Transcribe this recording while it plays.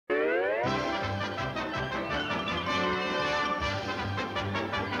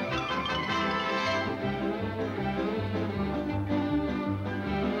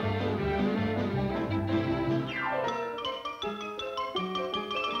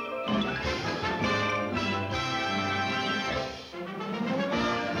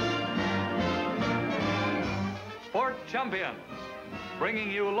Chumpions,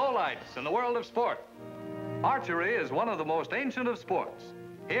 bringing you lowlights in the world of sport. Archery is one of the most ancient of sports.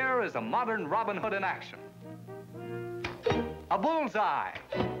 Here is a modern Robin Hood in action. A bullseye,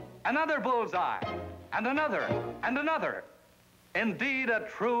 another bullseye, and another, and another. Indeed, a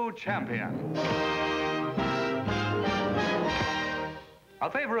true champion. A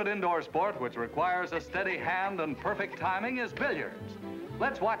favorite indoor sport which requires a steady hand and perfect timing is billiards.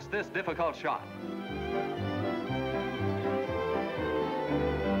 Let's watch this difficult shot.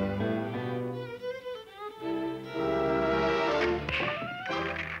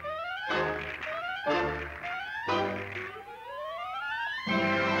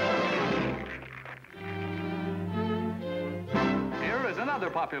 Here is another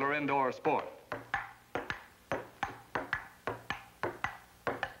popular indoor sport.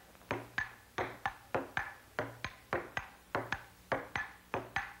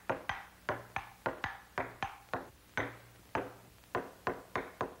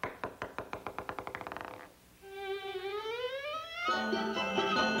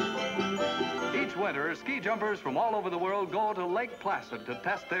 Each winter, ski jumpers from all over the world go to Lake Placid to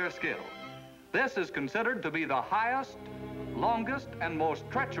test their skill. This is considered to be the highest, longest, and most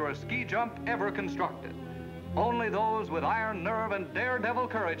treacherous ski jump ever constructed. Only those with iron nerve and daredevil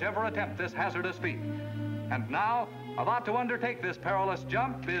courage ever attempt this hazardous feat. And now, about to undertake this perilous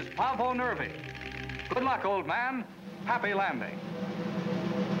jump is Pavo Nervy. Good luck, old man. Happy landing.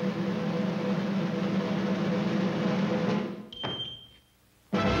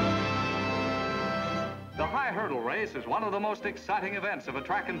 The high hurdle race is one of the most exciting events of a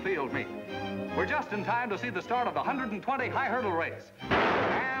track and field meet. We're just in time to see the start of the 120 high hurdle race.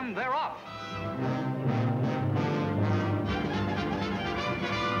 And they're off.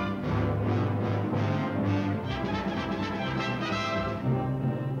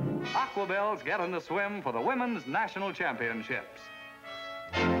 Aquabelles get in the swim for the Women's National Championships.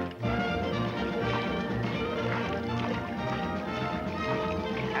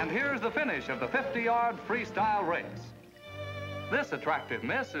 And here's the finish of the 50-yard freestyle race. This attractive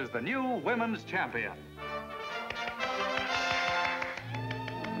miss is the new women's champion.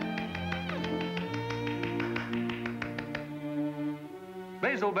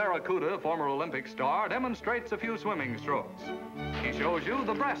 Basil Barracuda, former Olympic star, demonstrates a few swimming strokes. He shows you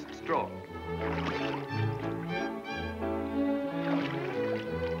the breaststroke.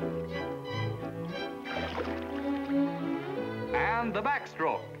 And the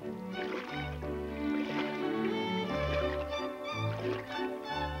backstroke.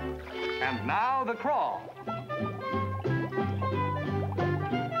 And now the crawl.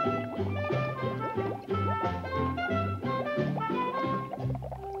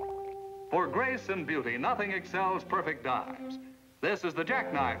 For grace and beauty, nothing excels perfect dives. This is the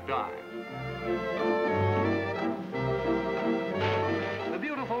jackknife dive. The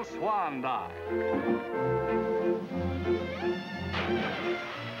beautiful swan dive.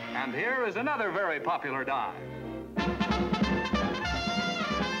 And here is another very popular dive.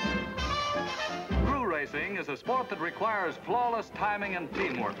 Crew racing is a sport that requires flawless timing and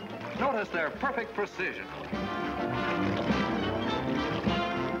teamwork. Notice their perfect precision.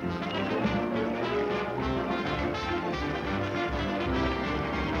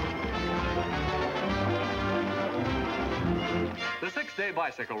 The 6-day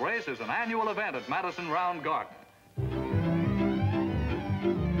bicycle race is an annual event at Madison Round Garden.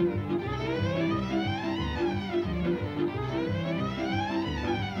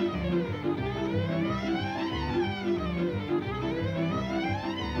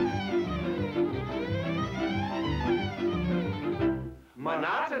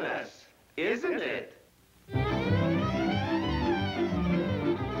 Monotonous, isn't it?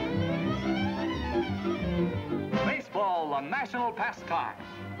 Baseball, a national pastime.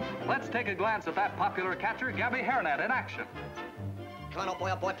 Let's take a glance at that popular catcher, Gabby Hairnet, in action. Come on, old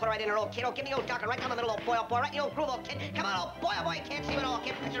boy, put it right in there, old kid. Oh, give me the old doctor right down the middle, old boy, right in the old groove, old kid. Come on, old boy, you can't see it all,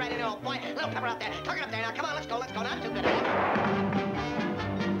 kid. Push it right in there, old boy. Little pepper out there, tuck it up there. Now, come on, let's go, not too good.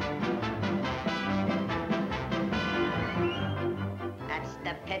 That's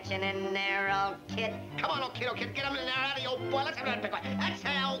the pitching in there, old kid. Come on, old kid, get him in there, out of the old boy. Let's have that big one. That's the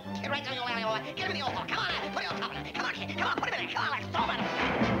old kid right down the alley, old boy. Get him in the old ball. Come on, put it on top of it. Come on, kid, come on, put him in there. Come on, let's throw him in.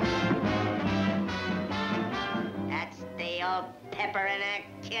 That's the old pepper in there,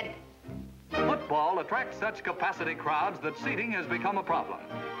 kid. Football attracts such capacity crowds that seating has become a problem.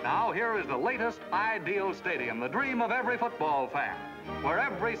 Now, here is the latest ideal stadium, the dream of every football fan, where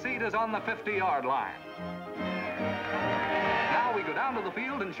every seat is on the 50-yard line. Now we go down to the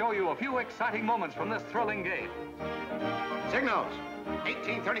field and show you a few exciting moments from this thrilling game. Signals.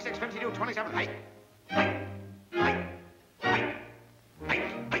 18, 36, 52, 27. Height. Height. Height.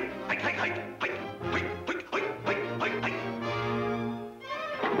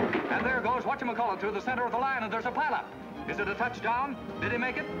 And there goes whatchamacallit through the center of the line, and there's a pileup. Is it a touchdown? Did he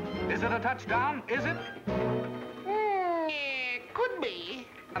make it? Is it a touchdown? Is it? Could be.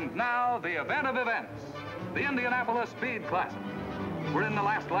 And now, the event of events, the Indianapolis Speed Classic. We're in the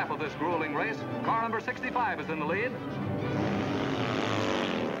last lap of this grueling race. Car number 65 is in the lead,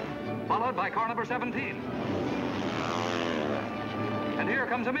 followed by car number 17. And here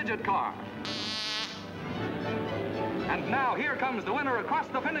comes a midget car. And now here comes the winner across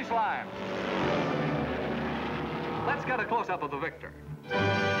the finish line. Let's get a close-up of the victor.